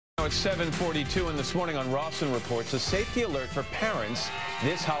Now it's 7:42, and this morning on Rawson Reports, a safety alert for parents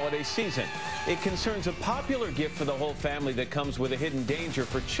this holiday season. It concerns a popular gift for the whole family that comes with a hidden danger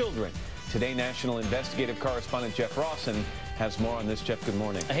for children. Today, national investigative correspondent Jeff Rawson has more on this. Jeff, good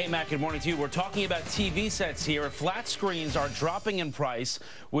morning. Hey, Matt, good morning to you. We're talking about TV sets here. Flat screens are dropping in price,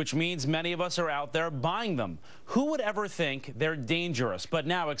 which means many of us are out there buying them. Who would ever think they're dangerous? But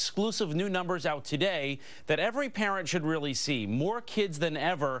now, exclusive new numbers out today that every parent should really see. More kids than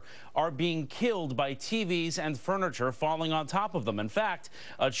ever are being killed by TVs and furniture falling on top of them. In fact,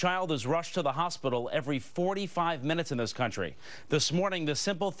 a child is rushed to the hospital every 45 minutes in this country. This morning, the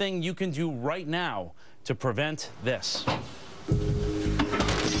simple thing you can do right now to prevent this.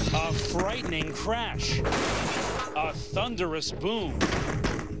 A frightening crash. A thunderous boom.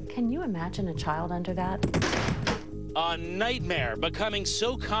 Can you imagine a child under that? A nightmare becoming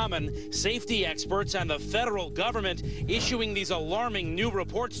so common, safety experts and the federal government issuing these alarming new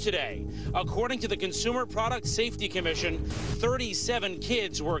reports today. According to the Consumer Product Safety Commission, 37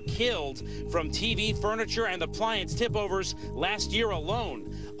 kids were killed from TV, furniture, and appliance tip-overs last year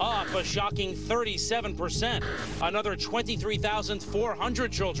alone, up a shocking 37%. Another 23,400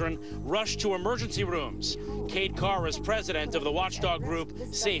 children rushed to emergency rooms. Kate Carr is president of the watchdog group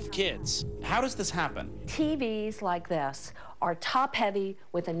Safe Kids. How does this happen? TVs like this are top-heavy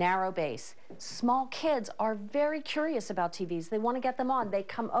with a narrow base. Small kids are very curious about TVs. They want to get them on. They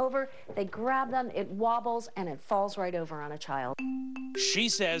come over, they grab them, it wobbles, and it falls right over on a child. She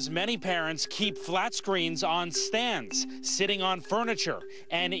says many parents keep flat screens on stands, sitting on furniture,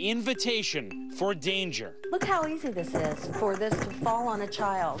 an invitation for danger. Look how easy this is for this to fall on a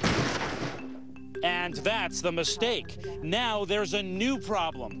child. And that's the mistake. Now there's a new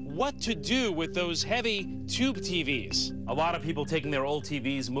problem. What to do with those heavy tube TVs? A lot of people taking their old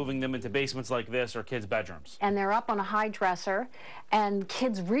TVs, moving them into basements like this or kids' bedrooms. And they're up on a high dresser, and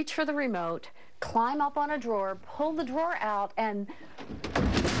kids reach for the remote, climb up on a drawer, pull the drawer out, and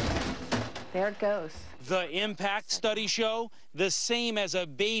there it goes. The impact studies show the same as a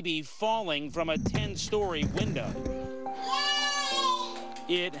baby falling from a 10-story window.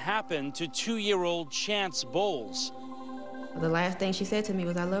 It happened to 2-year-old Chance Bowles. The last thing she said to me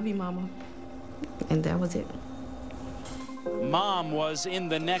was, "I love you, Mama." And that was it. Mom was in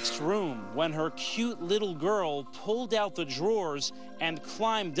the next room when her cute little girl pulled out the drawers and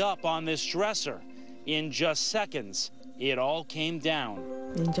climbed up on this dresser. In just seconds, it all came down.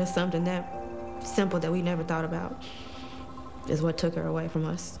 And just something that simple that we never thought about is what took her away from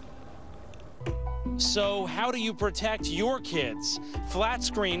us. So how do you protect your kids? Flat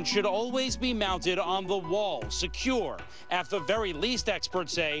screen should always be mounted on the wall, secure. At the very least,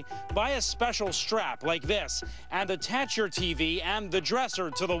 experts say, buy a special strap like this and attach your TV and the dresser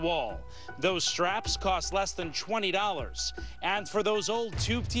to the wall. Those straps cost less than $20. And for those old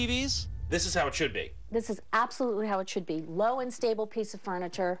tube TVs, this is how it should be. This is absolutely how it should be. Low and stable piece of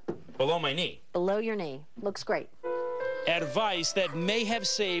furniture. Below my knee. Below your knee. Looks great. Advice that may have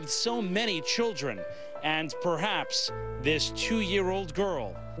saved so many children, and perhaps this 2-year-old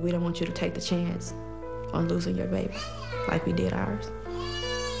girl. We don't want you to take the chance on losing your baby like we did ours.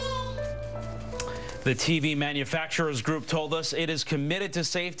 The TV manufacturers group told us it is committed to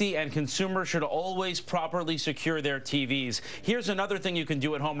safety and consumers should always properly secure their TVs. Here's another thing you can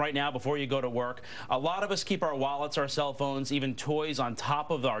do at home right now before you go to work. A lot of us keep our wallets, our cell phones, even toys on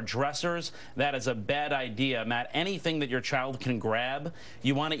top of our dressers. That is a bad idea, Matt. Anything that your child can grab,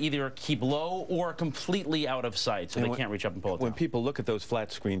 you want to either keep low or completely out of sight so they can't reach up and pull it down. When people look at those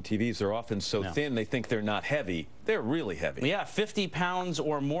flat screen TVs, they're often so thin they think they're not heavy. They're really heavy. Yeah, 50 pounds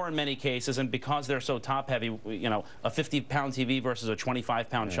or more in many cases, and because they're so top heavy, you know, a 50-pound TV versus a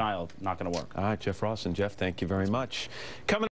 25-pound child, not going to work. All right, Jeff Rawson. Jeff, thank you very much. Coming